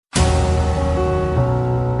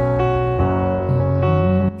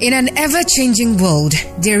In an ever-changing world,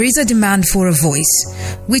 there is a demand for a voice,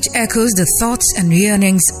 which echoes the thoughts and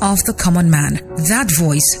yearnings of the common man. That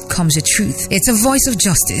voice comes with truth. It's a voice of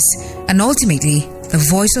justice, and ultimately, the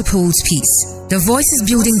voice upholds peace. The Voice is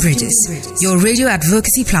Building Bridges, your radio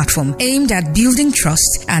advocacy platform aimed at building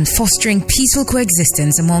trust and fostering peaceful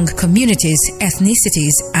coexistence among communities,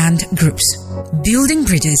 ethnicities, and groups. Building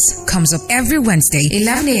Bridges comes up every Wednesday,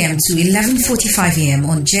 11 a.m. to 11:45 a.m.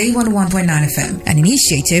 on J11.9 FM, an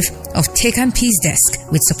initiative of Take and Peace Desk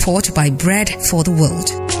with support by Bread for the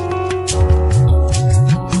World.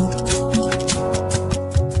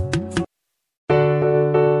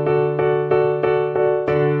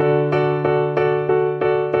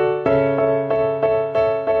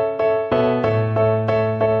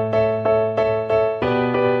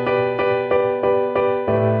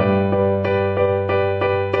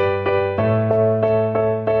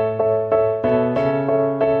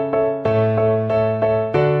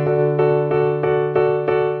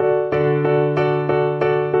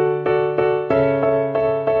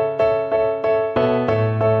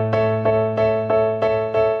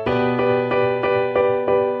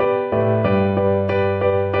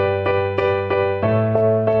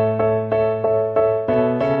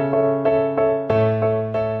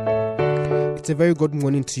 A very good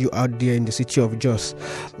morning to you out there in the city of Jos.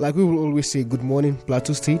 Like we will always say, good morning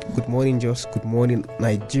Plateau State, good morning Jos, good morning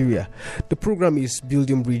Nigeria. The program is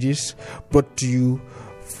Building Bridges, brought to you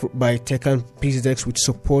by Tech and Peace Desk with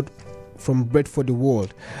support from Bread for the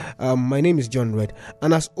World. My name is John Red,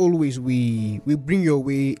 and as always we bring your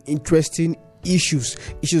way interesting issues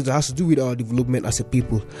that has to do with our development as a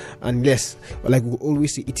people. And yes, like we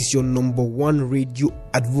always say, it is your number one radio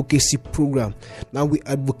advocacy program. Now we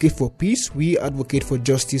advocate for peace, we advocate for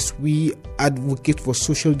justice, we advocate for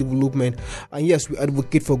social development, and yes, we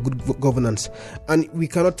advocate for good governance. And we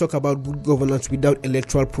cannot talk about good governance without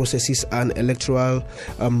electoral processes and electoral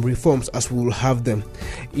reforms as we will have them.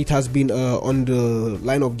 It has been on the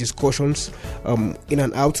line of discussions in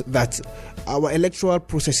and out that our electoral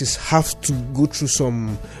processes have to go through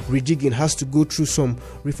some rejigging, has to go through some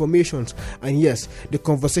reformations. And yes, the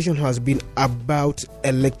conversation has been about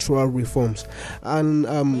electoral reforms. And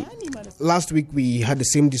last week we had the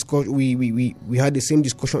same discussion. We had the same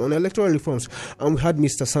discussion on electoral reforms, and we had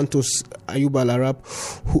Mr. Santos Ayuba Larab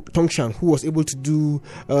Tongshan, who was able to do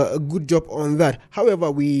a good job on that. However,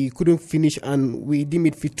 we couldn't finish, and we deemed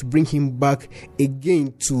it fit to bring him back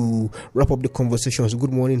again to wrap up the conversations.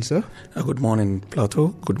 Good morning, sir. Good morning, Plateau.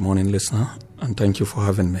 Good morning, listener, and thank you for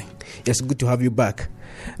having me. Yes, good to have you back.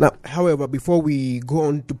 Now, however, before we go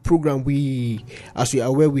on to program, as we are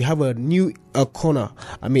aware, we have a new corner.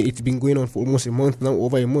 I mean, it's been going on for almost a month now,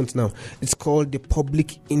 over a month now. It's called the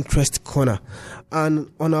Public Interest Corner. And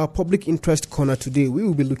on our Public Interest Corner today, we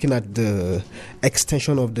will be looking at the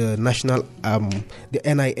extension of the national, the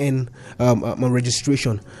NIN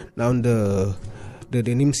registration. Now, the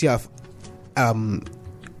NIMC have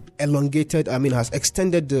has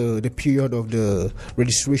extended the period of the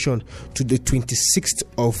registration to the 26th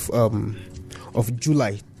of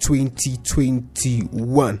July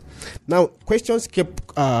 2021. Now, questions kept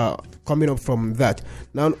coming up from that.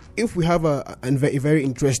 Now, if we have a very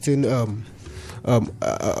interesting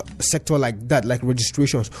sector like that, like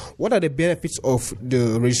registrations, what are the benefits of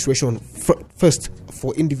the registration first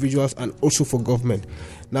for individuals and also for government?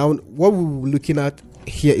 Now, what we're looking at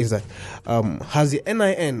here is that has the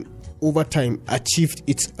NIN over time achieved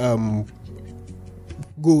its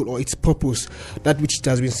goal or its purpose, that which it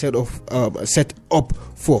has been set up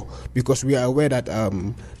for? Because we are aware that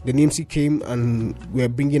the NIMC came and we're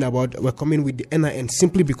coming with the NIN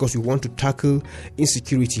simply because we want to tackle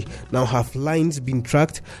insecurity. Now, have lines been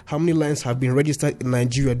tracked? How many lines have been registered in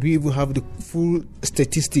Nigeria? Do we even have the full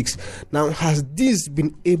statistics? Now, has this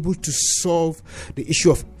been able to solve the issue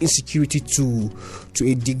of insecurity to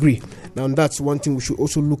a degree? Now, that's one thing we should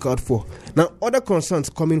also look out for. Now, other concerns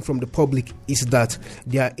coming from the public is that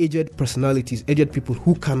there are aged personalities, aged people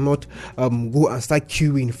who cannot go and start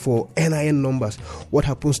queuing for NIN numbers. What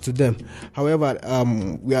happens to them? However,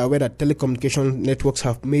 we are aware that telecommunication networks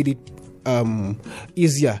have made it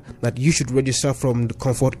easier that you should register from the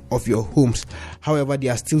comfort of your homes. However,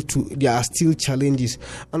 there are still challenges.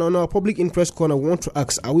 And on our Public Interest Corner, we want to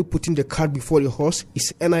ask, are we putting the cart before the horse?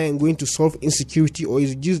 Is NIN going to solve insecurity, or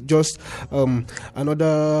is it just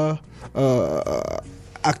another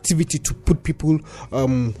activity to put people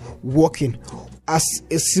working? As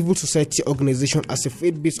a civil society organization, as a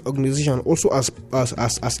faith-based organization, also as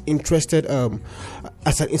interested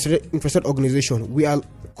as an interested organization, we are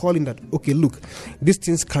calling that, okay, look, these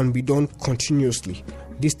things can be done continuously,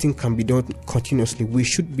 this thing can be done continuously, we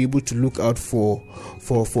should be able to look out for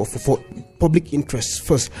public interest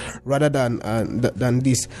first rather than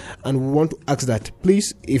this. And we want to ask that,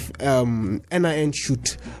 please, if NIN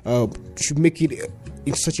should make it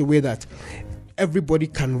in such a way that everybody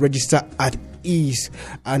can register at ease,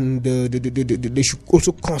 and they should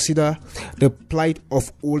also consider the plight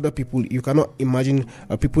of older people. You cannot imagine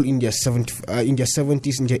people in their 70s, in their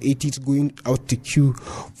 80s going out to queue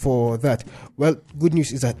for that. Well, good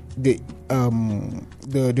news is that the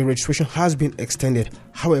registration has been extended.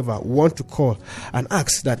 However, we want to call and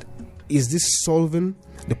ask that, is this solving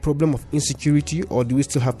the problem of insecurity, or do we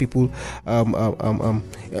still have people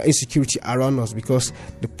insecurity around us? Because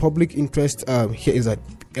the public interest here is that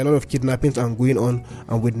a lot of kidnappings are going on,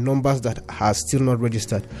 and with numbers that are still not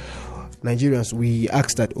registered. Nigerians, we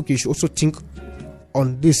ask that, okay, you should also think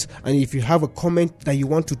on this, and if you have a comment that you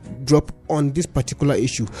want to drop on this particular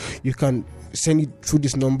issue, you can send it through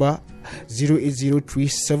this number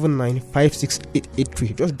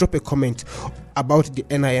 080379568883. Just drop a comment about the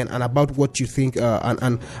NIN and about what you think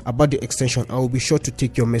and about the extension. I will be sure to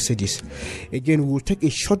take your messages. Again, we will take a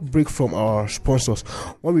short break from our sponsors.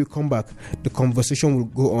 When we come back, the conversation will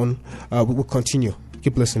go on. We will continue.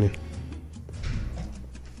 Keep listening.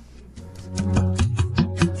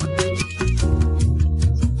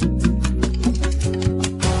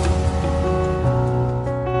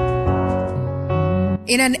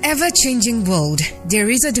 In an ever-changing world, there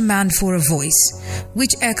is a demand for a voice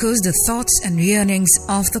which echoes the thoughts and yearnings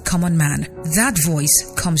of the common man. That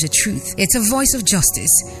voice comes with truth. It's a voice of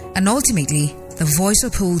justice, and ultimately, the voice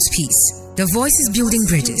upholds peace. The Voice is Building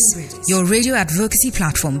Bridges, your radio advocacy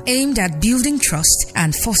platform aimed at building trust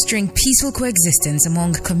and fostering peaceful coexistence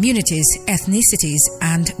among communities, ethnicities,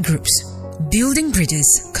 and groups. Building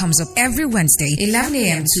Bridges comes up every Wednesday, 11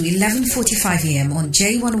 a.m. to 11:45 a.m. on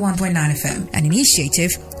J11.9 FM, an initiative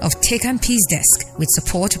of Take and Peace Desk with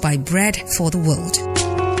support by Bread for the World.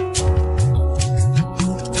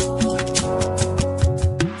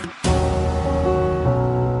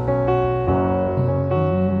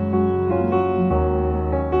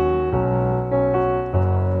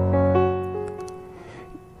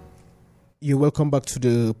 You're welcome back to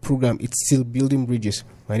the program. It's still Building Bridges.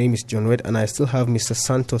 My name is John Red, and I still have Mr.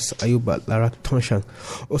 Santos Ayuba Larak Tonshan,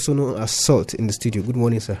 also known as Salt, in the studio. Good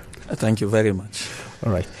morning, sir. Thank you very much.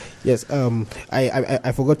 All right. Yes.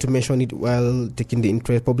 I forgot to mention it while taking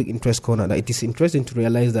the public interest corner. That it is interesting to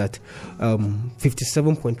realize that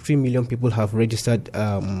 57.3 million people have registered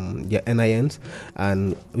their NINs,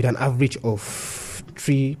 and with an average of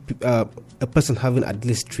a person having at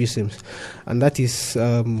least 3 SIMs, and that is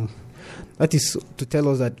to tell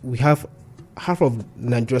us that we have half of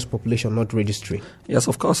Nigeria's population not registering. Yes,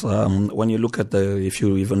 of course. When you look at if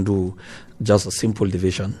you even do just a simple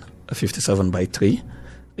division, 57 by 3,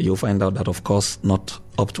 you'll find out that, of course, not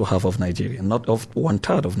up to half of Nigeria, not of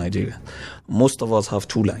 1/3 of Nigeria. Most of us have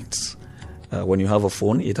 2 lines. When you have a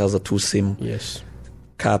phone, it has a 2 SIM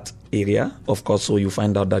card area, of course, so you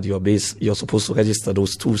find out that you're supposed to register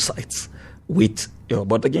those 2 sites with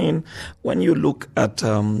but again, when you look at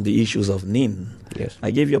the issues of NIN, yes. I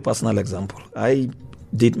gave you a personal example. I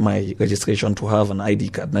did my registration to have an ID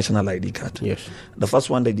card, national ID card. Yes. The first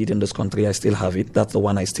one they did in this country, I still have it. That's the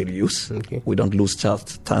one I still use. Okay. We don't lose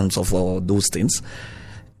terms of those things.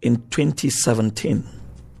 In 2017,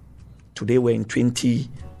 today we're in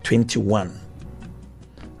 2021,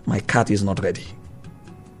 my card is not ready.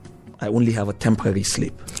 I only have a temporary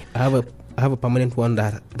slip. I have a permanent one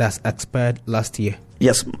that's expired last year.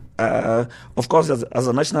 Yes, of course, as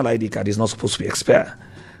a national ID card is not supposed to be expired.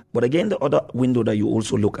 But again, the other window that you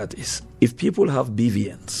also look at is if people have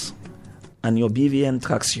BVNs and your BVN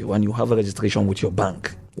tracks you and you have a registration with your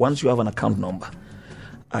bank, once you have an account number,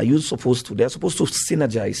 they're supposed to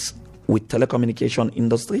synergize with telecommunication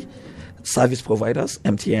industry, service providers,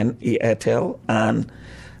 MTN, Airtel, and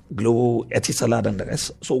Glow, Etisalat, and the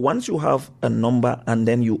rest. So once you have a number and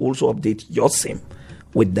then you also update your SIM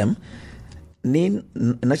with them,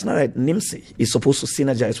 National NIMSI is supposed to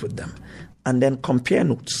synergize with them and then compare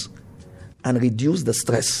notes and reduce the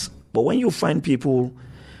stress. But when you find people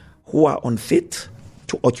who are unfit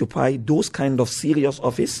to occupy those kind of serious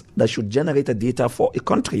office that should generate the data for a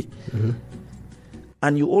country,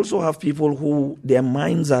 and you also have people who their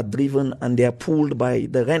minds are driven and they are pulled by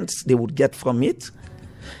the rents they would get from it,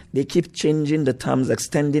 they keep changing the terms,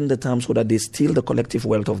 extending the terms so that they steal the collective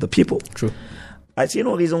wealth of the people. True. I see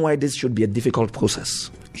no reason why this should be a difficult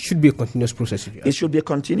process. It should be a continuous process. It should be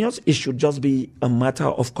continuous. It should just be a matter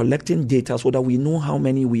of collecting data so that we know how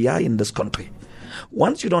many we are in this country.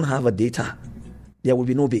 Once you don't have a data, there will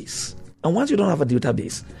be no base. And once you don't have a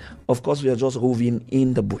database, of course, we are just roving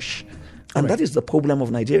in the bush. And that is the problem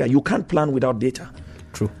of Nigeria. You can't plan without data.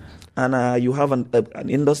 True. And you have an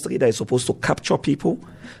industry that is supposed to capture people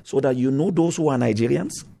so that you know those who are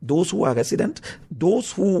Nigerians, those who are resident,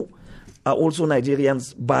 those who are also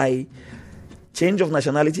Nigerians by change of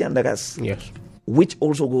nationality and the rest. Yes. Which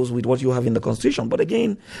also goes with what you have in the Constitution. But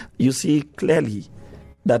again, you see clearly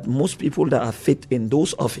that most people that are fit in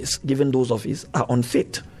those offices, given those offices, are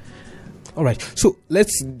unfit. All right, so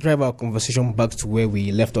let's drive our conversation back to where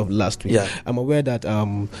we left off last week. Yeah. I'm aware that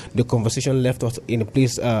the conversation left us in a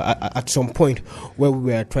place at some point where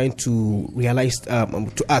we were trying to realize,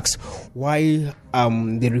 to ask why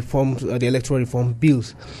the electoral reform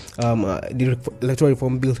bills, electoral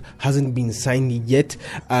reform bill hasn't been signed yet,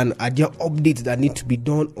 and are there updates that need to be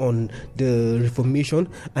done on the reformation?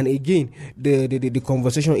 And again, the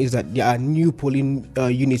conversation is that there are new polling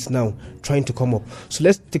units now trying to come up. So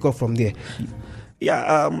let's take off from there.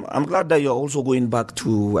 Yeah, I'm glad that you're also going back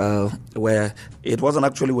to where it wasn't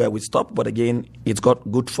actually where we stopped, but again, it's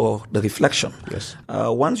got good for the reflection. Yes.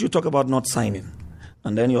 Once you talk about not signing,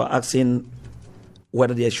 and then you're asking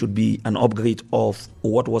whether there should be an upgrade of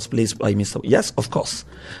what was placed by Mr. Yes, of course.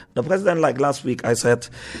 The president, like last week, I said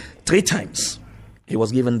 3 times he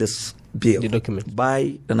was given this bill, the document,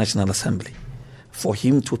 by the National Assembly for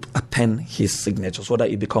him to append his signature so that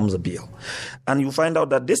it becomes a bill. And you find out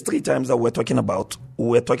that these 3 times that we're talking about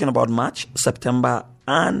March, September,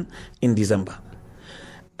 and in December.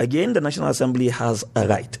 Again, the National Assembly has a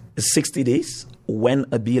right, 60 days, when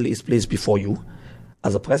a bill is placed before you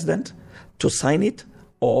as a president, to sign it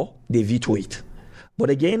or they veto it. But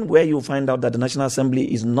again, where you find out that the National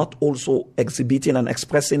Assembly is not also exhibiting and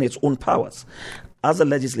expressing its own powers as a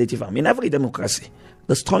legislative arm. In every democracy,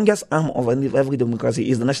 the strongest arm of every democracy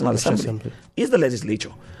is the National Assembly, is the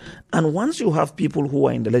legislature. And once you have people who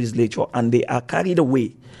are in the legislature and they are carried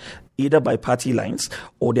away either by party lines,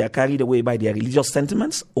 or they are carried away by their religious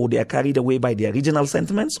sentiments, or they are carried away by their regional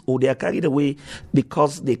sentiments, or they are carried away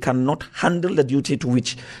because they cannot handle the duty to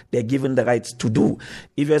which they're given the rights to do.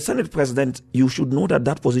 If you're a Senate president, you should know that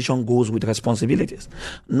that position goes with responsibilities,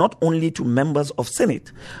 not only to members of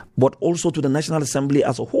Senate, but also to the National Assembly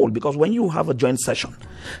as a whole. Because when you have a joint session,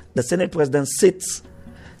 the Senate president sits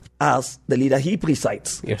as the leader, he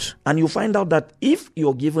presides. Yes. And you find out that if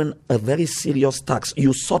you're given a very serious task,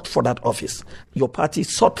 you sought for that office. Your party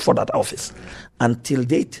sought for that office. Until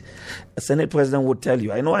date, a Senate president would tell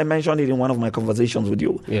you, I know I mentioned it in one of my conversations with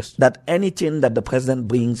you, yes, that anything that the president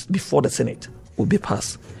brings before the Senate will be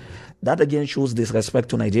passed. That again shows disrespect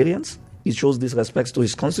to Nigerians. It shows disrespect to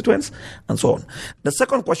his constituents, and so on. The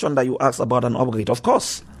second question that you asked about an upgrade, of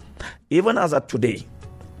course, even as at today,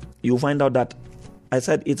 you find out that I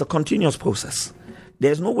said it's a continuous process.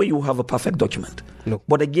 There's no way you have a perfect document. No.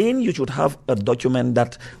 But again, you should have a document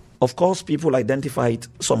that, of course, people identified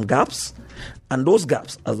some gaps. And those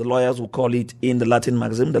gaps, as the lawyers will call it in the Latin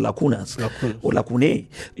maxim, the lacunas, or lacunae,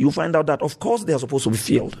 you find out that, of course, they are supposed to be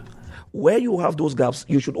filled. Where you have those gaps,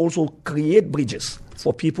 you should also create bridges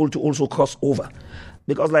for people to also cross over.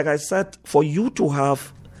 Because like I said, for you to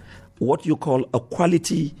have what you call a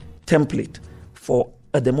quality template for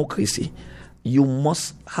a democracy, you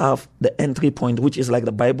must have the entry point, which is like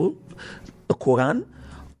the Bible, the Quran,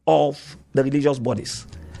 of the religious bodies.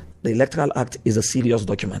 The Electoral Act is a serious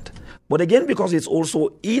document. But again, because it's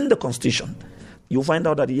also in the Constitution, you find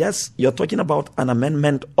out that, yes, you're talking about an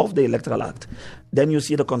amendment of the Electoral Act. Then you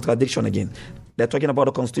see the contradiction again. They're talking about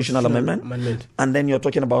a constitutional amendment, and then you're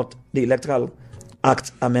talking about the Electoral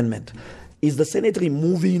Act amendment. Is the Senate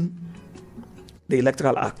removing the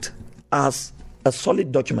Electoral Act as a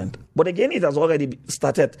solid document? But again, it has already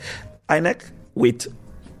started, INEC, with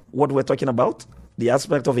what we're talking about, the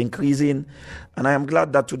aspect of increasing. And I am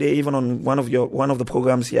glad that today, even on one of the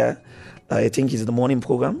programs here, I think it's the morning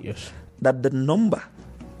program, yes, that the number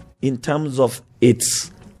in terms of its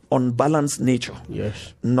unbalanced nature,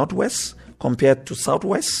 yes, Northwest compared to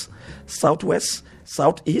Southwest, Southwest,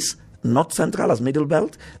 Southeast, North Central as Middle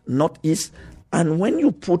Belt, Northeast, and when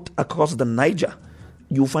you put across the Niger,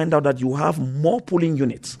 you find out that you have more polling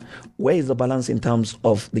units. Where is the balance in terms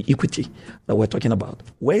of the equity that we're talking about?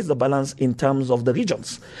 Where is the balance in terms of the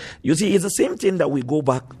regions? You see, it's the same thing that we go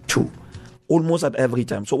back to almost at every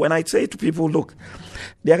time. So when I say to people, look,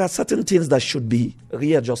 there are certain things that should be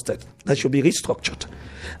readjusted, that should be restructured.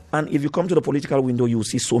 And if you come to the political window, you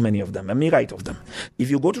see so many of them, a myriad of them. If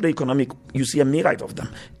you go to the economic, you see a myriad of them.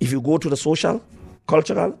 If you go to the social,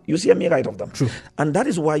 cultural, you see a myriad of them. True. And that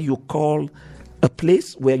is why you call a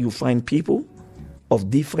place where you find people of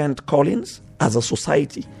different callings as a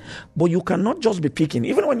society. But you cannot just be picking.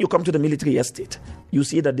 Even when you come to the military estate, you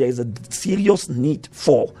see that there is a serious need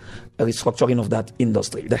for a restructuring of that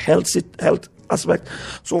industry, the health aspect.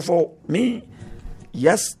 So for me,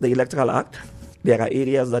 yes, the Electoral Act, there are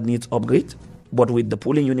areas that need upgrade, but with the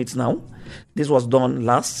polling units now, this was done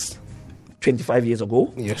last 25 years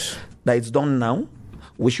ago. Yes. That it's done now.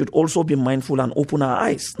 We should also be mindful and open our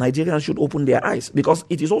eyes. Nigerians should open their eyes, because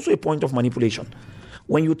it is also a point of manipulation.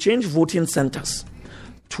 When you change voting centers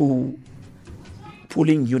to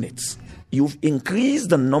polling units, you've increased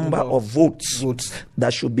the number of votes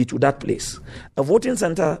that should be to that place. A voting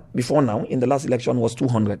center before now, in the last election, was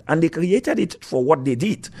 200, and they created it for what they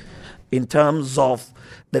did in terms of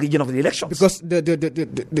the region of the elections. Because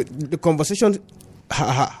the conversation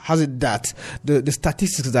has it that the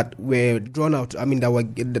statistics that were drawn out, I mean, that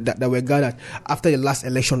were gathered after the last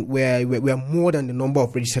election were more than the number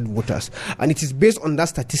of registered voters, and it is based on that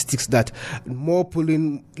statistics that more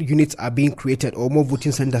polling units are being created or more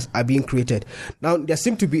voting centers are being created. Now there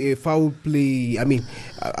seems to be a foul play. I mean,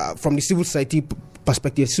 from the civil society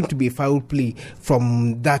perspective, there seems to be a foul play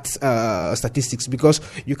from that statistics, because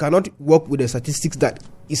you cannot work with the statistics that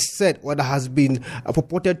is said or that has been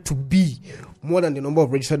purported to be more than the number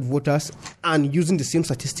of registered voters, and using the same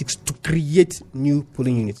statistics to create new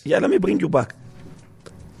polling units. Yeah, let me bring you back.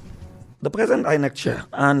 The present INEC chair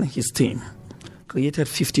and his team created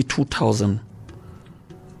 52,000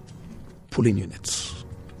 polling units,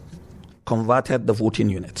 converted the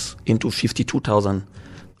voting units into 52,000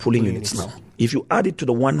 polling units now. If you add it to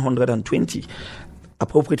the 120,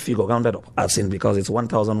 appropriate figure rounded up, as in, because it's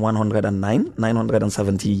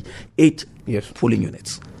 978 polling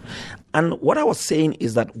units. And what I was saying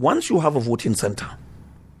is that once you have a voting center,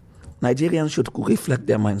 Nigerians should reflect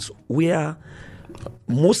their minds. We are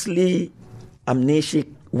mostly amnesic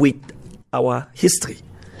with our history.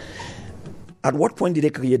 At what point did they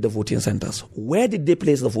create the voting centers? Where did they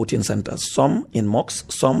place the voting centers? Some in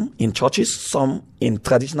mosques, some in churches, some in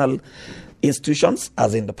traditional institutions,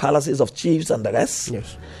 as in the palaces of chiefs and the rest.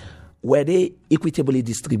 Yes. Were they equitably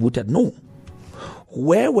distributed? No.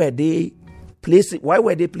 Where were they placing? Why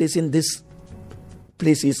were they placing these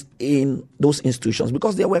places in those institutions?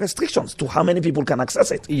 Because there were restrictions to how many people can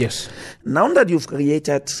access it. Yes. Now that you've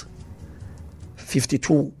created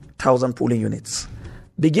 52,000 polling units,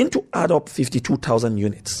 begin to add up 52,000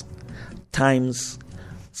 units times,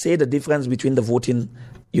 say, the difference between the voting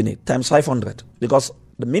unit times 500, because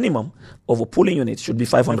the minimum of a polling unit should be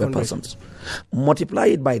 500 persons. Multiply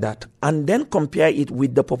it by that, and then compare it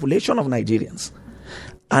with the population of Nigerians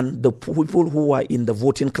and the people who are in the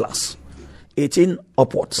voting class, 18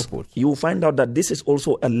 upwards. You will find out that this is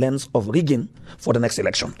also a lens of rigging for the next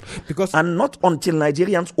election. And not until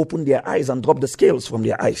Nigerians open their eyes and drop the scales from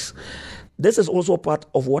their eyes. This is also part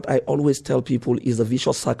of what I always tell people is a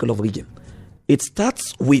vicious circle of rigging. It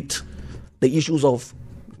starts with the issues of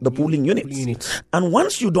the polling units. And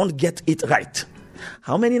once you don't get it right,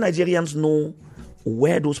 how many Nigerians know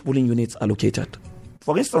where those polling units are located?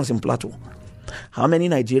 For instance, in Plateau, how many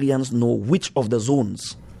Nigerians know which of the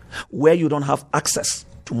zones where you don't have access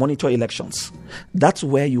to monitor elections? That's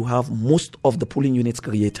where you have most of the polling units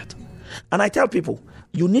created. And I tell people,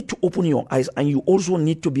 you need to open your eyes, and you also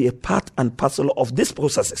need to be a part and parcel of these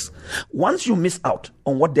processes. Once you miss out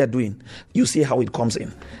on what they're doing, you see how it comes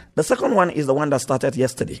in. The second one is the one that started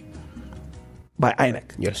yesterday by INEC.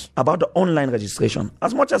 Yes. About the online registration.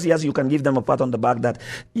 As much as, yes, you can give them a pat on the back that,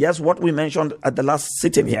 yes, what we mentioned at the last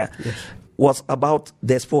sitting here was about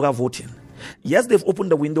diaspora voting. Yes, they've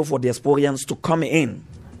opened the window for diasporians to come in.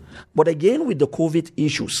 But again, with the COVID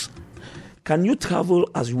issues, can you travel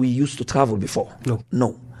as we used to travel before?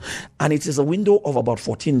 No. And it is a window of about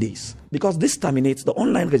 14 days, because this terminates, the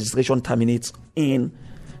online registration terminates in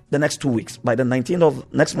the next 2 weeks. By the 19th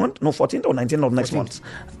of next month, 14th or 19th of next month.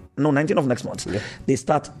 19th of next month. Yeah. They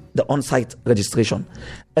start the on-site registration.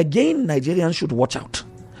 Again, Nigerians should watch out,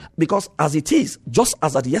 because as it is, just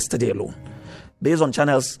as at yesterday alone, based on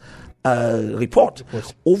Channel's report,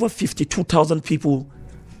 over 52,000 people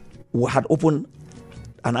who had opened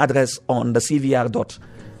an address on the cvr.ng.org,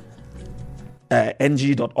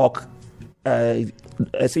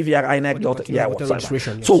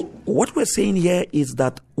 cvrinec. So what we're saying here is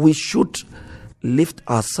that we should lift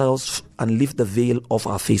ourselves and lift the veil of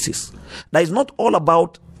our faces. That is not all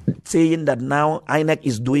about saying that now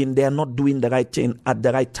INEC they are not doing the right thing at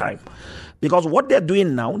the right time. Because what they're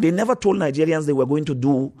doing now, they never told Nigerians they were going to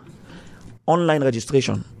do online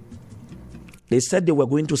registration. They said they were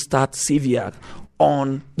going to start CVR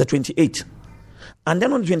on the 28th. And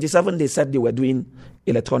then on the 27th, they said they were doing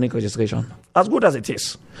electronic registration. As good as it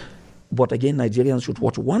is. But again, Nigerians should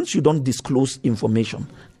watch. Once you don't disclose information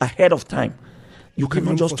ahead of time, You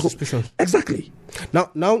cannot just throw. Suspicion. Exactly.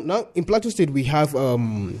 Now, in Plateau State, we have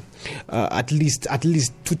at least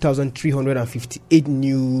 2,358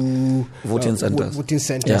 new Voting centers. Voting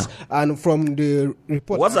centers, Yeah. and from the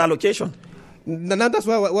report, What's the allocation? Now that's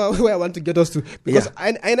where I want to get us to, because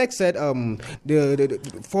INEC said the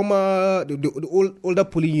former the older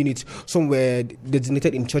polling units, some were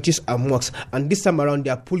designated in churches and mosques, and this time around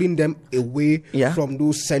they are pulling them away from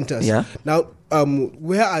those centers. Yeah. Now,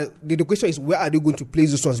 the question is, where are they going to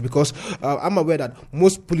place those ones? Because I'm aware that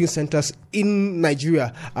most polling centers in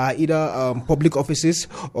Nigeria are either public offices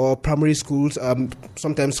or primary schools,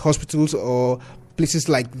 sometimes hospitals or places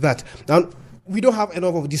like that. Now, we don't have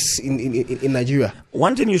enough of this in Nigeria.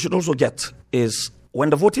 One thing you should also get is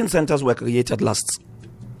when the voting centers were created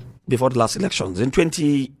before the last elections in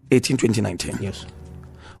 2018, 2019. Yes.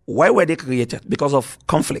 Why were they created? Because of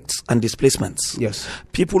conflicts and displacements. Yes.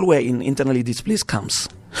 People were in internally displaced camps.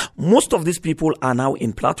 Most of these people are now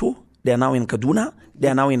in Plateau. They are now in Kaduna. They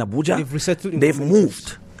are now in Abuja. They've resettled. They've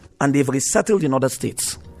moved and they've resettled in other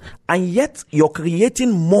states. And yet you're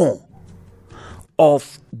creating more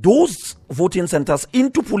of those voting centers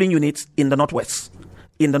into polling units in the northwest,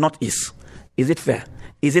 in the northeast. Is it fair?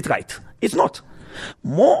 Is it right? It's not.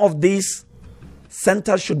 More of these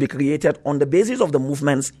centers should be created on the basis of the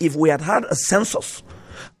movements. If we had had a census,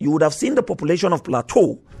 you would have seen the population of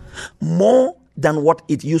Plateau more than what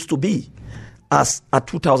it used to be as at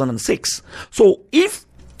 2006. So if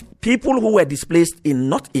people who were displaced in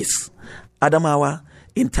northeast, Adamawa,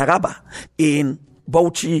 in Taraba, in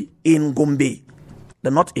Bauchi, in Gombe, the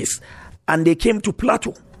northeast, and they came to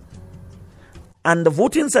Plateau, and the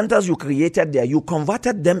voting centers you created there, you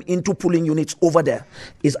converted them into polling units over there.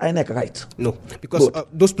 Is INEC right? No, because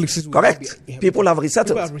those places... Correct. People have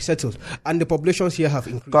resettled. People have resettled, and the populations here have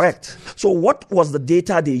increased. Correct. So what was the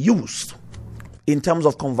data they used in terms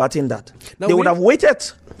of converting that? Now they would have waited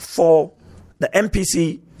for the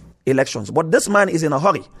MPC elections. But this man is in a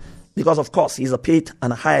hurry because, of course, he's a paid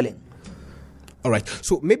and a hireling. All right.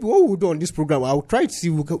 So maybe what we'll do on this program, I'll try to see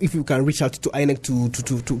if we can reach out to INEC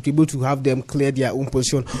to be able to have them clear their own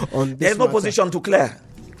position on this. There's no position to clear.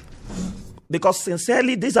 Because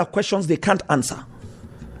sincerely, these are questions they can't answer.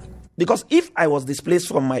 Because if I was displaced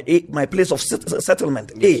from my place of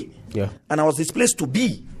settlement, A, and I was displaced to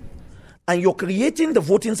B, and you're creating the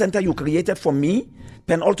voting center you created for me,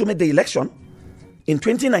 penultimate the election in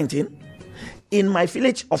 2019, in my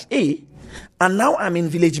village of A, and now I'm in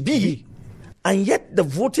village B. And yet the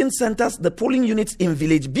voting centers, the polling units in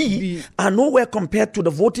village B are nowhere compared to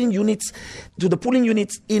the voting units, to the polling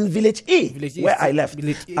units in village A, where I left.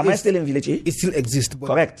 Am I still in village A? It still exists. But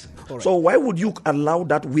correct. Right. So why would you allow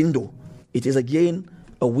that window? It is again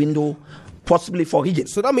a window possibly for rigging.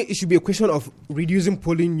 So that means it should be a question of reducing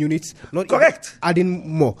polling units, not correct, adding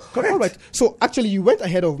more. Correct. All right. So actually, you went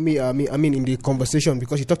ahead of me. I mean, in the conversation,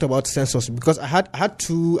 because you talked about census. Because I had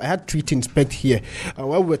three things pegged here.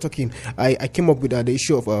 While we were talking, I came up with the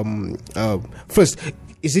issue of first,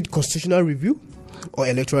 is it constitutional review or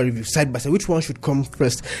electoral review, side by side? Which one should come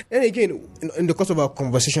first? And again, in the course of our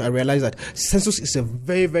conversation, I realized that census is a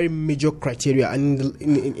very, very major criteria. And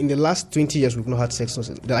in the last 20 years, we've not had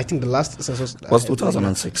census. I think the last census was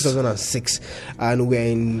 2006. 2006, and we're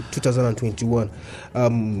in 2021.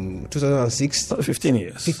 2006. 15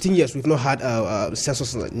 years. 15 years, we've not had a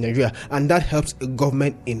census in Nigeria, and that helps a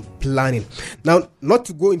government in planning. Now, not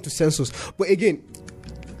to go into census, but again,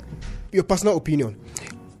 your personal opinion: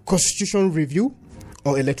 constitutional review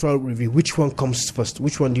or electoral review, which one comes first?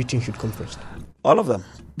 Which one do you think should come first? All of them.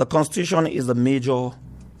 The constitution is the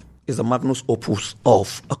magnus opus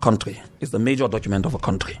of a country. It's the major document of a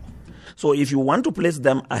country. So if you want to place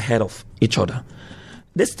them ahead of each other,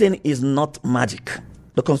 this thing is not magic.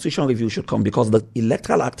 The constitutional review should come because the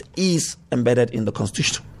Electoral Act is embedded in the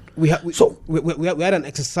constitution. We had an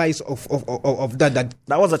exercise of that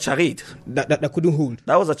was a charade that couldn't hold.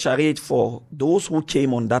 That was a charade for those who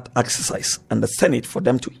came on that exercise and the Senate, for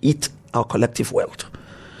them to eat our collective wealth.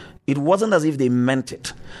 It wasn't as if they meant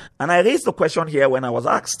it. And I raised the question here when I was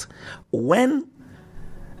asked, when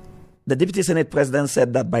the Deputy Senate President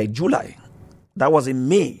said that by July, that was in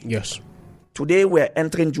May. Yes. Today we're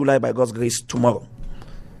entering July by God's grace tomorrow.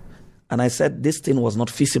 And I said this thing was not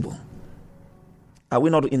feasible. Are we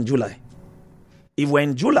not in July? If we're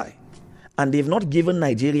in July and they've not given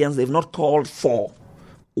Nigerians, they've not called for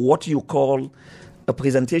what you call a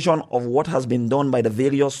presentation of what has been done by the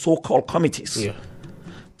various so-called committees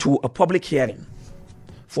to a public hearing,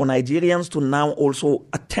 for Nigerians to now also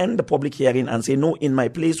attend the public hearing and say, no, in my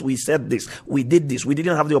place we said this, we did this, we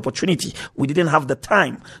didn't have the opportunity, we didn't have the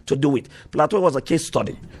time to do it. Plateau was a case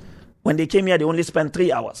study. When they came here, they only spent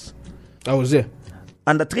 3 hours. I was there.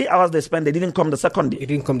 And the 3 hours they spent, they didn't come the second day. It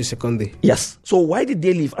didn't come the second day. Yes. So why did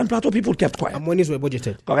they leave? And Plateau people kept quiet. And monies were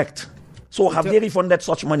budgeted. Correct. So have they refunded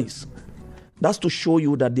such monies? That's to show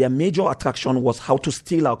you that their major attraction was how to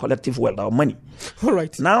steal our collective wealth, our money. All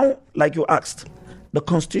right. Now, like you asked, the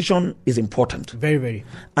Constitution is important. Very, very.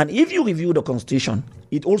 And if you review the Constitution,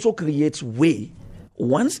 it also creates way.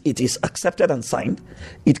 Once it is accepted and signed,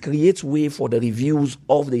 it creates way for the reviews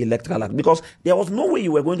of the Electoral Act. Because there was no way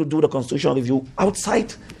you were going to do the Constitutional review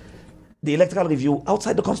outside the Electoral review,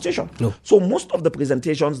 outside the Constitution. No. So most of the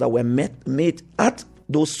presentations that were made at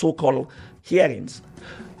those so-called hearings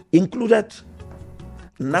included.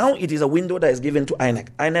 Now it is a window that is given to INEC.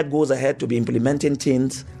 INEC goes ahead to be implementing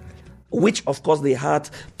things, which of course they had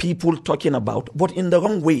people talking about, but in the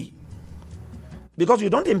wrong way. Because you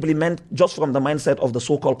don't implement just from the mindset of the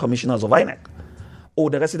so-called commissioners of INEC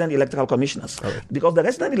or the resident electoral commissioners. Okay. Because the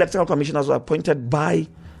resident electoral commissioners were appointed by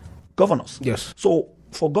governors. Yes. So,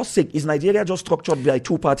 for God's sake, is Nigeria just structured by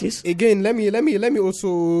two parties? Again, let me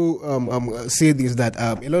also say this, that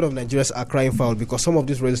a lot of Nigerians are crying foul because some of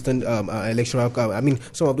these resident electoral,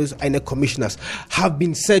 some of these INEC commissioners have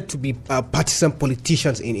been said to be partisan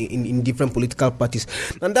politicians in different political parties,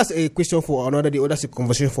 and that's a question for another day, or that's a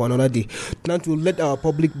conversation for another day. Now, to let our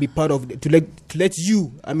public be part of, to let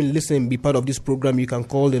you, listen, be part of this program, you can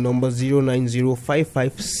call the number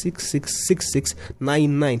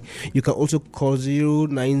 09055666699. You can also call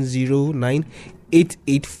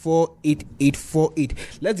 0909-884-8848.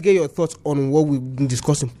 Let's get your thoughts on what we've been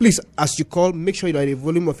discussing. Please, as you call, make sure that the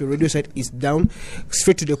volume of your radio set is down,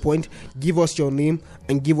 straight to the point. Give us your name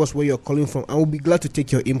and give us where you're calling from, and we'll be glad to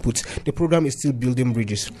take your inputs. The program is still building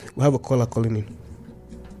bridges. We have a caller calling in.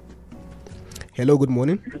 Hello, good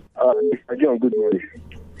morning. Mr. John, good morning.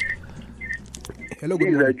 Hello,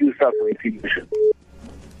 good morning. This is for introduction.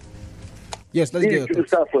 Yes, let's get your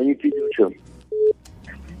thoughts. For introduction.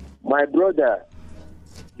 My brother,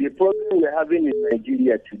 the problem we're having in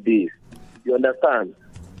Nigeria today, you understand,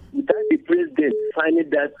 without the president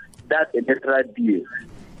signing that electoral deal,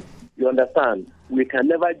 you understand, we can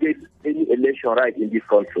never get any election right in this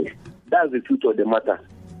country. That's the truth of the matter.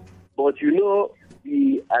 But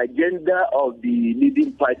the agenda of the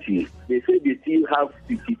leading party, they say they still have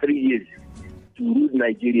 53 years to rule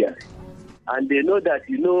Nigeria. And they know that,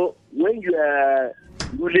 when you are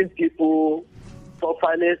ruling people,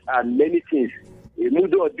 sufferness and many things, a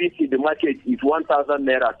noodle of beef in the market is 1,000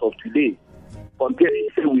 naira of today, comparing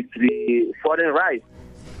with the foreign rice.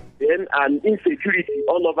 Then an insecurity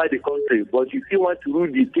all over the country, but you still want to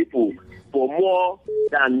rule the people for more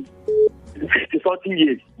than 50-something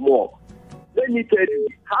years more. Let me tell you,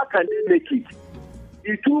 how can they make it?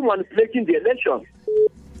 The two manipulating the election.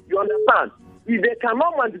 You understand? If they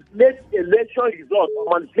cannot manipulate election results or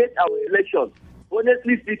manipulate our election,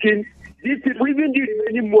 honestly speaking, these people, even the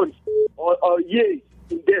remaining months or years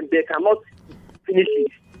in them, they cannot finish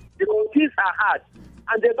it. Because things are hard.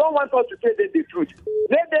 And they don't want us to tell them the truth.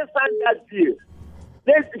 Let them sign that deal.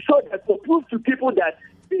 Let's show that, to prove to people that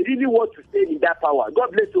they really want to stay in that power.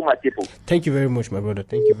 God bless you, my people. Thank you very much, my brother.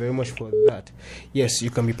 Thank you very much for that. Yes,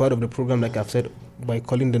 you can be part of the program, like I've said, by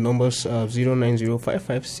calling the numbers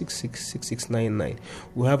 09055666699.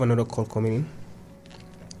 We have another call coming in.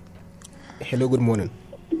 Hello, good morning.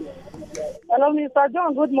 Hello, Mr.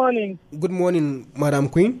 John. Good morning. Good morning, Madam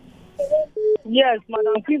Queen. Yes,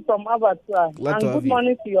 Madam Queen from Abattoir. And good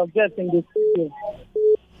morning to your guests in the studio.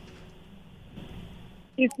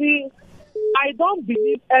 You see, I don't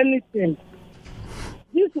believe anything.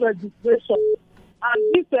 This registration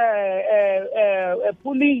and this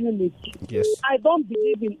polling unit, yes, I don't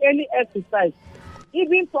believe in any exercise.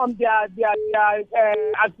 Even from their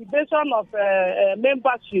activation of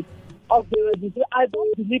membership of the registration, I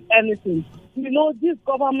don't believe anything. This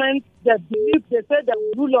government, they say they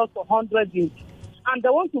will rule us for 100 years. And they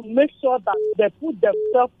want to make sure that they put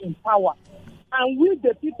themselves in power. And we,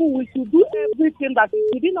 the people, we should do everything that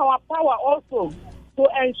is within our power also to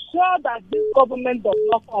ensure that this government does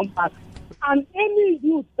not come back. And any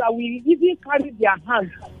youth that will even carry their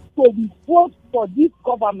hands to vote for this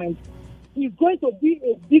government is going to be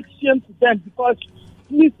a big shame to them, because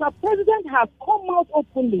Mr. President has come out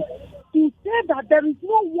openly to say that there is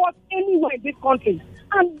no work anywhere in this country.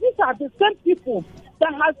 And these are the same people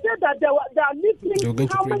that have said that they are lifting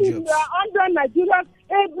how many 100 Nigerians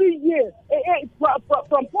every year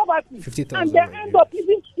from poverty. 50,000. And they end up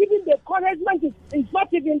even the encouragement is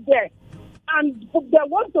not even there. And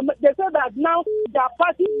they say that now their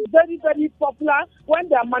party is very, very popular when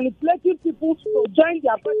they are manipulating people to join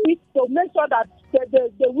their party to make sure that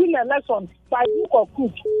they win election by hook or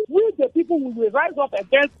crook, we the people will rise up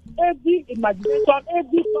against every imagination,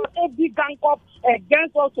 every thought, every gang up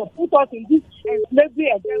against us to put us in this slavery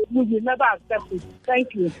against we will never accept it.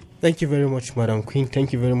 Thank you. Thank you very much, Madam Queen.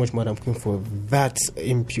 Thank you very much, Madam Queen, for that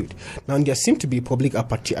input. Now, there seems to be public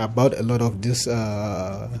apathy about a lot of this,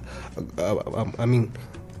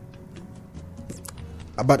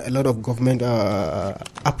 about a lot of government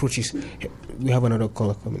approaches. We have another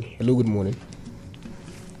caller coming. Hello, good morning.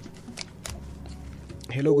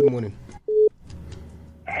 Hello, good morning.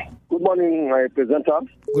 Good morning, my presenter.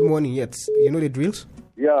 Good morning, yes. You know the drills?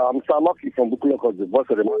 Yeah, I'm Shamaki from Bukuloko, the voice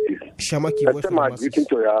of the masses. Shamaki, voice of the my masses. greeting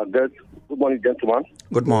to your guests. Good morning, gentlemen.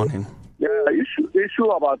 Good morning. Yeah, issue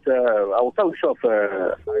about, I will tell you of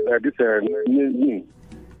this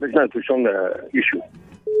national institution issue.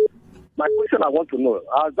 My question I want to know,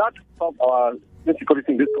 has that stopped our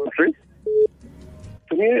insecurity in this country?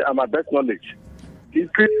 To me, and my best knowledge, the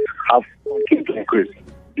increase have continued to increase.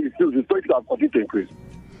 The security have continued to increase.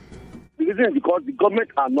 The reason is because the government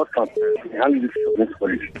are not transparent in handling this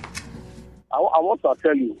insecurity. I want to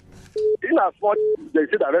tell you, in as much they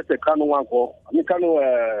said arrested Kanu Wanko, this guy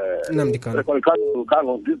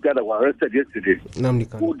that was arrested yesterday,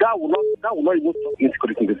 that will not even stop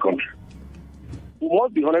insecurity in this country. We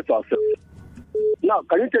must be honest to ourselves. Now,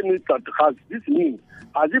 can you tell me that has this mean?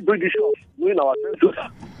 Has it British of doing our census?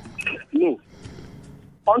 No.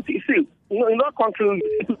 Until you see, in our country,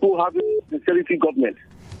 people having sincerity government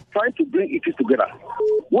trying to bring issues together.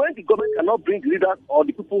 When the government cannot bring leaders or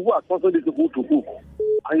the people who are sponsoring these people to book,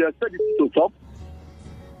 and you expect it to stop,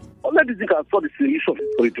 only this thing can solve the issue of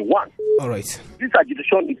insecurity. One. All right. This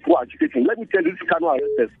agitation is poor agitating. Let me tell you, this kind of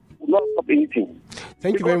arrests will not stop anything.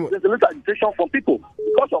 Thank you very much. There's a little agitation from people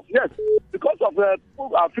because of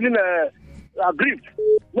people are feeling aggrieved.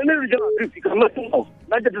 Many regions are aggrieved. You can let them know.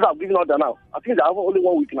 Nigerians have given order now. I think they have only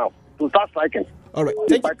 1 week now to start striking. All right.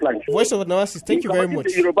 Thank you. Voice of the masses. Thank you very much.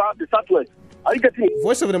 The Yoruba, the Southwest. Are you getting it?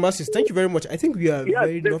 Voice of the masses. Thank you very much. I think we are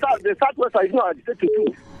very. The Southwest is not agitated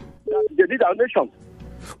too. They did our nation.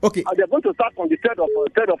 Okay. And they're going to start on the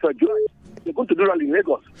 3rd of July. They're going to do rally in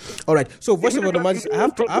Lagos. All right. So, Voice of the masses, I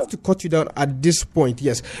have to cut you down at this point,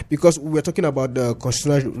 yes, because we're talking about the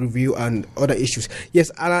constitutional review and other issues. Yes,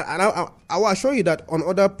 and I will assure you that on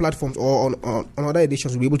other platforms or on other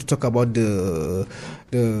editions, we'll be able to talk about the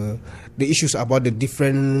issues about the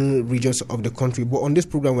different regions of the country. But on this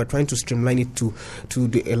program, we're trying to streamline it to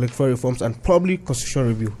the electoral reforms and probably constitutional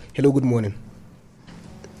review. Hello, good morning.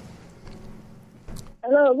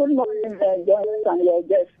 Hello, good morning, journalists and your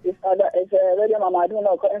guests. It's Radio Mama. I don't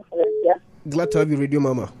know conference, yeah. Glad to have you, Radio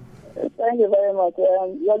Mama. Thank you very much.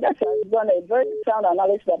 Your guest has done a very sound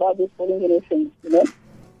analysis about this polling thing, you know.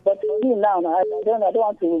 But for me now, I don't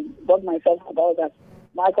want to bug myself about that.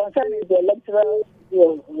 My concern is the electoral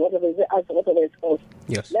bill, whatever it's called.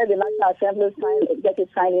 Yes. Let the National Assembly get it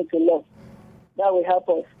signed into law. That will help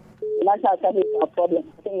us. The National Assembly is our problem.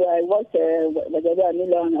 I think I watched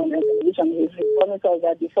Miller on television. He promised us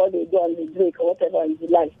that before they go on the break or whatever in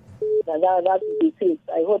July, that will be fixed.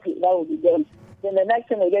 I hope that will be done. Then the next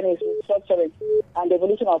thing again is restructuring and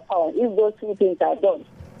devolution of power. If those two things are done,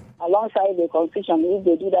 alongside the constitution, if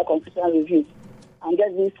they do that constitutional review and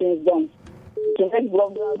get these things done, to make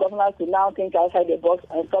governors to now think outside the box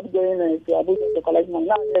and stop going to Abuja to collect money.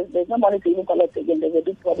 Now there's no money to even collect again. There's a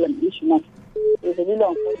big problem issue now. It's a really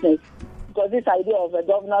unfortunate because this idea of the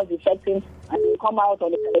governors defecting and they come out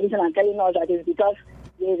on the television and telling us that it's because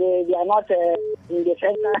they are not in the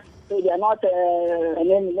center, so they are not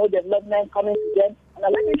no development coming to them. And I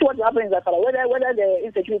like it what happens is that whether the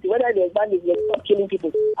insecurity, whether the bandits, they stop killing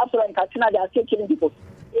people. After all, in Katsina, they are still killing people.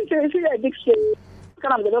 It's really a big shame. What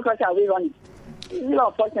kind of democracy are we running? It's really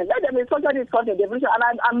unfortunate. Let them restructure this country, devolution.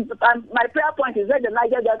 And my prayer point is let the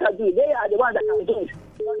Niger Delta do it. They are the ones that can do it.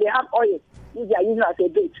 Because they have oil, which they are using as a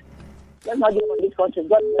bait. Let's not give up this country.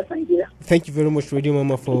 God bless Nigeria. Thank you very much, Radio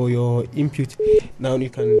Mama, for your input. Now you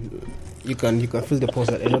can feel the pulse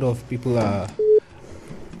that a lot of people are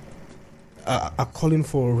calling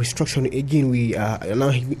for restructuring. Again, we are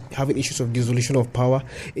now having issues of dissolution of power.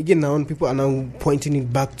 Again, now people are now pointing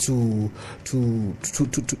it back to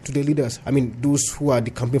the leaders. I mean, those who are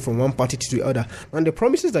the campaign from one party to the other. And the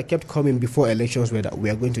promises that kept coming before elections were that we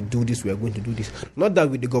are going to do this, we are going to do this. Not that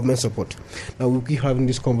with the government support. Now we'll keep having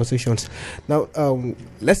these conversations. Now,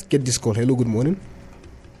 let's get this call. Hello, good morning.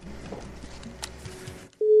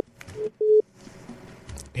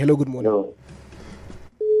 Hello, good morning. Hello.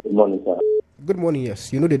 Good morning, sir. Good morning,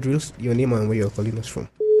 yes. You know the drills, your name and where you're calling us from.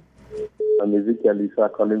 I'm Ezekiel Issa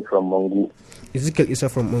calling from Mongu. Ezekiel Issa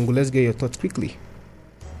from Mongu. Let's get your thoughts quickly.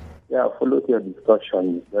 Yeah, I followed your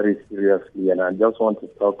discussion very seriously, and I just want to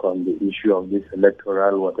talk on the issue of this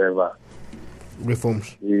electoral whatever.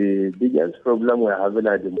 Reforms. The biggest problem we're having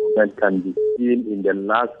at the moment can be seen in the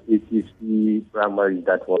last APC primary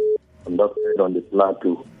that was conducted on the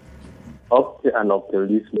plateau. Up to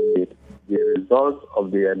this minute, the results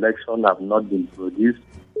of the election have not been produced.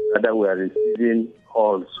 Rather, we are receiving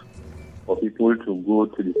calls for people to go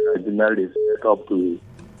to the tribunal they set up to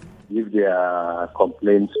give their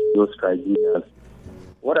complaints to those tribunals.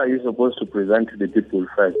 What are you supposed to present to the people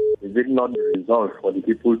first? Is it not the result for the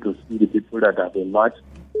people to see the people that have been matched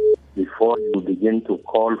before you begin to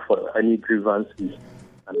call for any grievances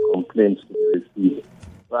and complaints to be received?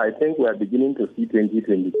 So I think we are beginning to see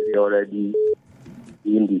 2023 already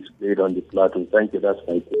being displayed on the plateau. Thank you. That's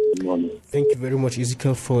my testimony. Thank you very much,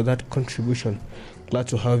 Ezekiel, for that contribution. Glad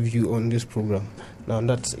to have you on this program. Now,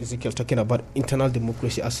 that's Ezekiel talking about internal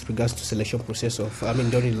democracy as regards to selection process of,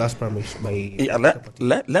 during the last primaries.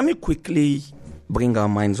 Let me quickly bring our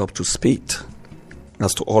minds up to speed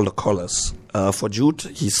as to all the callers. For Jude,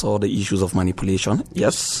 he saw the issues of manipulation.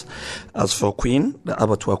 Yes. As for Queen, the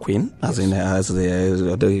abattoir queen,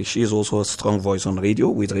 she is also a strong voice on radio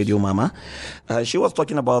with Radio Mama. She was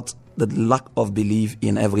talking about the lack of belief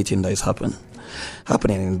in everything that is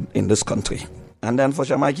happening in this country. And then for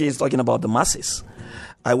Shamaki, he's talking about the masses.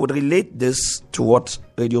 I would relate this to what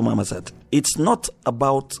Radio Mama said. It's not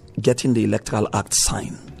about getting the Electoral Act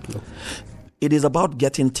signed. No. It is about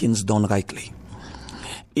getting things done rightly.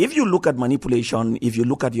 If you look at manipulation, if you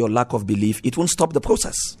look at your lack of belief, it won't stop the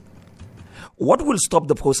process. What will stop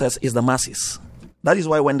the process is the masses. That is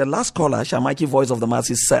why when the last caller, Shamaki, voice of the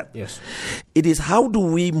masses, said, yes, it is how do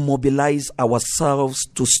we mobilize ourselves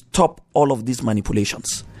to stop all of these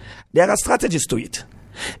manipulations. There are strategies to it.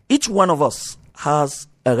 Each one of us has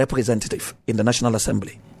a representative in the National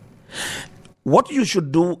Assembly. What you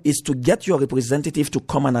should do is to get your representative to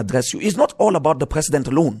come and address you. It's not all about the president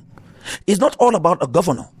alone. It's not all about a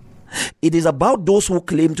governor. It is about those who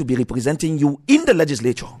claim to be representing you in the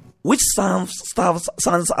legislature, which stands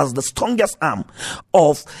as the strongest arm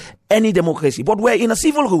of any democracy. But we're in a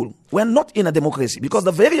civil rule. We're not in a democracy because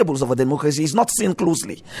the variables of a democracy is not seen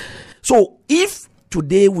closely. So if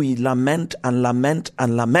today we lament and lament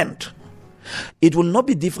and lament, it will not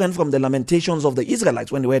be different from the lamentations of the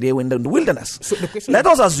Israelites when they were in the wilderness. So let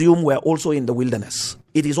us assume we're also in the wilderness.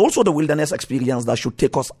 It is also the wilderness experience that should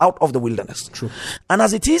take us out of the wilderness. True. And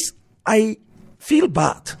as it is, I feel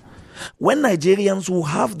bad when Nigerians who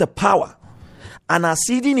have the power and are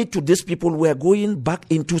ceding it to these people, we are going back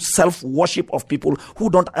into self-worship of people who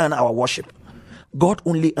don't earn our worship. God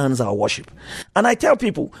only earns our worship. And I tell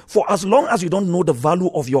people, for as long as you don't know the value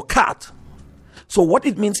of your card, so what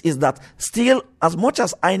it means is that still, as much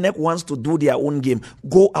as INEC wants to do their own game,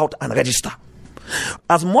 go out and register.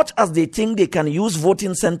 As much as they think they can use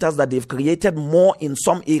voting centers that they've created more in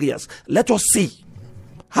some areas, let us see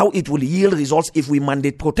how it will yield results if we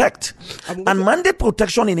mandate protect. And mandate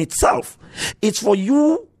protection in itself, it's for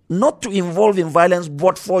you not to involve in violence,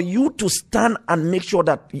 but for you to stand and make sure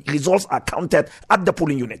that results are counted at the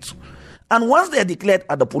polling units. And once they are declared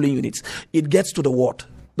at the polling units, it gets to the ward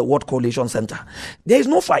coalition center. There is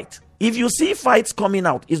no fight. If you see fights coming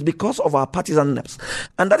out, it's because of our partisanness.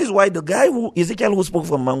 And that is why the guy Ezekiel who spoke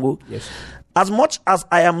from Mango, yes, as much as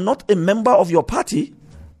I am not a member of your party,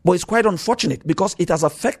 but it's quite unfortunate because it has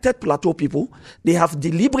affected Plateau people. They have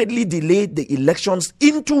deliberately delayed the elections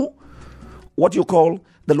into what you call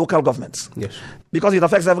the local governments. Yes. Because it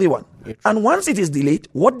affects everyone. Yes. And once it is delayed,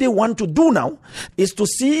 what they want to do now is to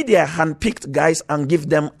see their handpicked guys and give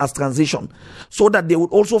them as transition so that they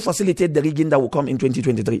would also facilitate the rigging that will come in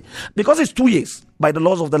 2023. Because it's 2 years by the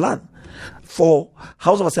laws of the land for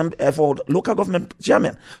House of Assembly, for local government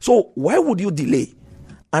chairman. So why would you delay?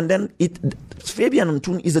 And then Fabian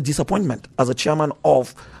Ntun is a disappointment as a chairman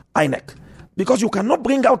of INEC because you cannot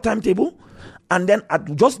bring out timetable and then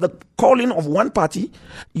at just the calling of one party,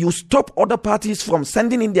 you stop other parties from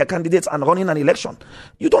sending in their candidates and running an election.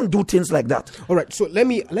 You don't do things like that. All right, so let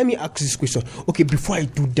me ask this question. Okay, before I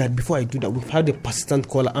do that, we've had a persistent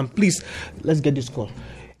caller, and please, let's get this call.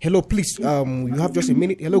 Hello, please, you have just a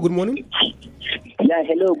minute. Hello, good morning. Yeah,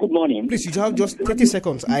 hello, good morning. Please, you have just 30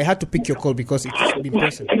 seconds. I had to pick your call because it's been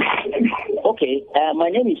present. Okay, my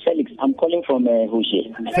name is Felix. I'm calling from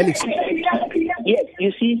Hoche. Felix. Yes,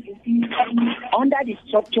 you see, under the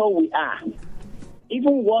structure we are,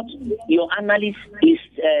 even what your analyst is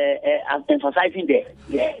emphasizing there,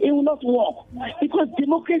 it will not work because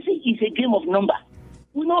democracy is a game of number.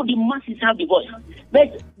 We know the masses have the voice,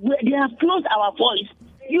 but they have closed our voice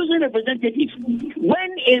using representatives.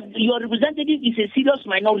 When your representative is a serious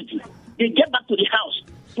minority, they get back to the house.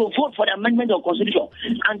 to vote for the amendment of constitution.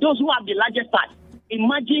 And those who have the largest part,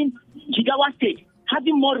 imagine Jigawa State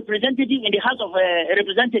having more representatives in the House of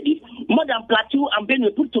Representatives, more than Plateau and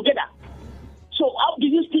Benue put together. So how do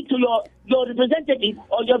you speak to your representative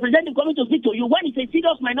or your representative coming to speak to you when it's a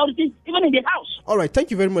serious minority, even in the House? All right, thank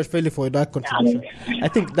you very much, Feli, for that contribution. I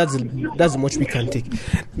think that's the much we can take.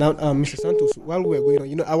 Now, Mr. Santos, while we're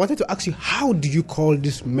going on, I wanted to ask you, how do you call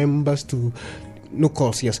these members to... No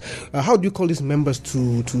calls, yes. How do you call these members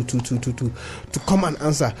to come and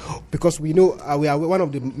answer? Because we know we are one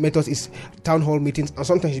of the methods is town hall meetings, and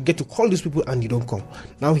sometimes you get to call these people and you don't come.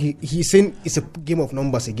 Now he's saying it's a game of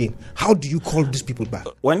numbers again. How do you call these people back?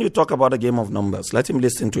 When you talk about a game of numbers, let him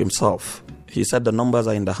listen to himself. He said the numbers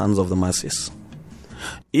are in the hands of the masses.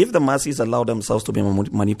 If the masses allow themselves to be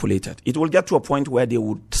manipulated, it will get to a point where they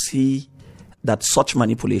would see that such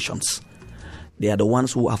manipulations, they are the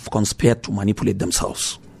ones who have conspired to manipulate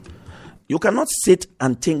themselves. You cannot sit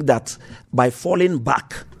and think that by falling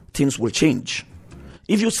back, things will change.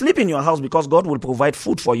 If you sleep in your house because God will provide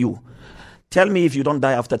food for you, tell me if you don't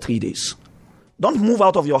die after 3 days. Don't move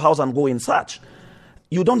out of your house and go in search.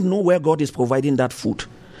 You don't know where God is providing that food.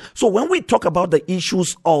 So when we talk about the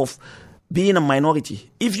issues of being a minority,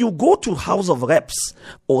 if you go to House of Reps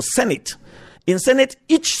or Senate, in Senate,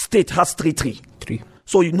 each state has three.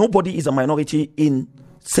 So nobody is a minority in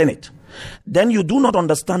Senate. Then you do not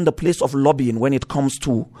understand the place of lobbying when it comes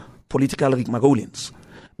to political rigmaroles.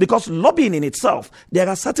 Because lobbying in itself, there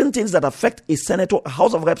are certain things that affect a senator, a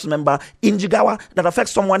House of Reps member in Jigawa that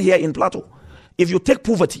affects someone here in Plateau. If you take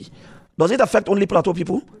poverty, does it affect only Plateau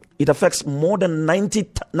people? It affects more than 90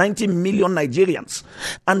 million Nigerians.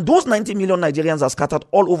 And those 90 million Nigerians are scattered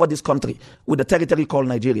all over this country with the territory called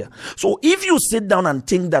Nigeria. So if you sit down and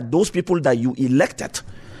think that those people that you elected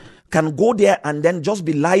can go there and then just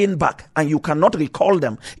be lying back and you cannot recall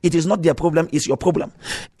them, it is not their problem, it's your problem.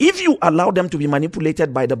 If you allow them to be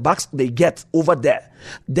manipulated by the bucks they get over there,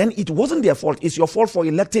 then it wasn't their fault, it's your fault for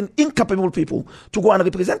electing incapable people to go and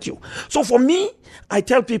represent you. So for me, I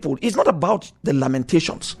tell people, it's not about the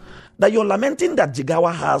lamentations. That you're lamenting that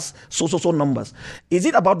Jigawa has so numbers. Is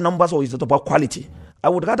it about numbers or is it about quality? I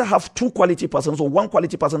would rather have 2 quality persons or 1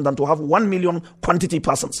 quality person than to have 1 million quantity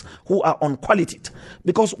persons who are unqualified.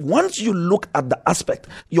 Because once you look at the aspect,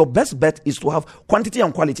 your best bet is to have quantity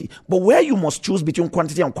and quality. But where you must choose between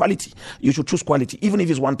quantity and quality, you should choose quality, even if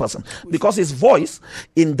it's 1 person. Because his voice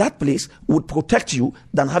in that place would protect you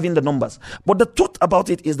than having the numbers. But the truth about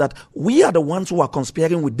it is that we are the ones who are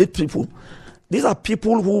conspiring with these people. These are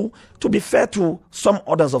people who, to be fair to some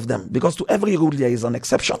others of them, because to every rule there is an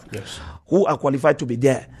exception, yes, who are qualified to be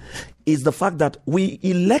there, is the fact that we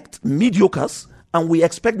elect mediocres and we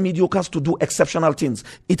expect mediocres to do exceptional things.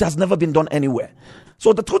 It has never been done anywhere.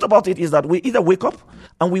 So the truth about it is that we either wake up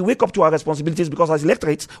and we wake up to our responsibilities, because as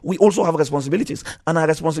electorates, we also have responsibilities. And our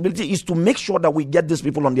responsibility is to make sure that we get these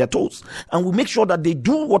people on their toes. And we make sure that they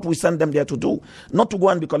do what we send them there to do. Not to go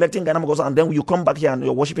and be collecting Ganamagosa and then you come back here and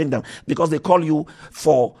you're worshiping them because they call you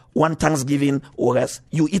for one Thanksgiving or else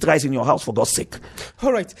you eat rice in your house, for God's sake.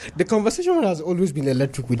 All right. The conversation has always been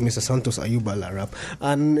electric with Mr. Santos Ayuba Larab.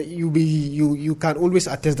 And you can always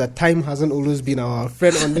attest that time hasn't always been our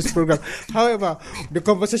friend on this program. However, the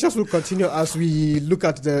conversations will continue as we look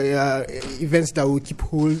at the events that will keep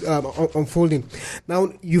unfolding.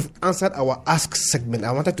 Now, you've answered our Ask segment.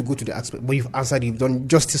 I wanted to go to the Ask, but you've answered, you've done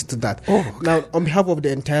justice to that. Oh, okay. Now, on behalf of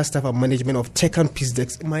the entire staff and management of Tech and Peace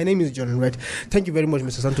Desk, my name is John Red. Thank you very much,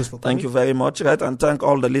 Mr. Santos, for coming. Thank you very much, Red, and thank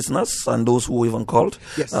all the listeners and those who even called.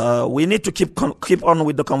 Yes. We need to keep on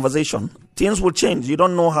with the conversation. Things will change. You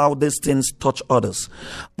don't know how these things touch others.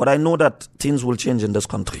 But I know that things will change in this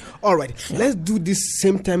country. All right. Yeah. Let's do this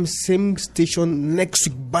same time, same station next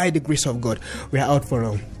week by the grace of God. We are out for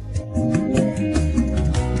now.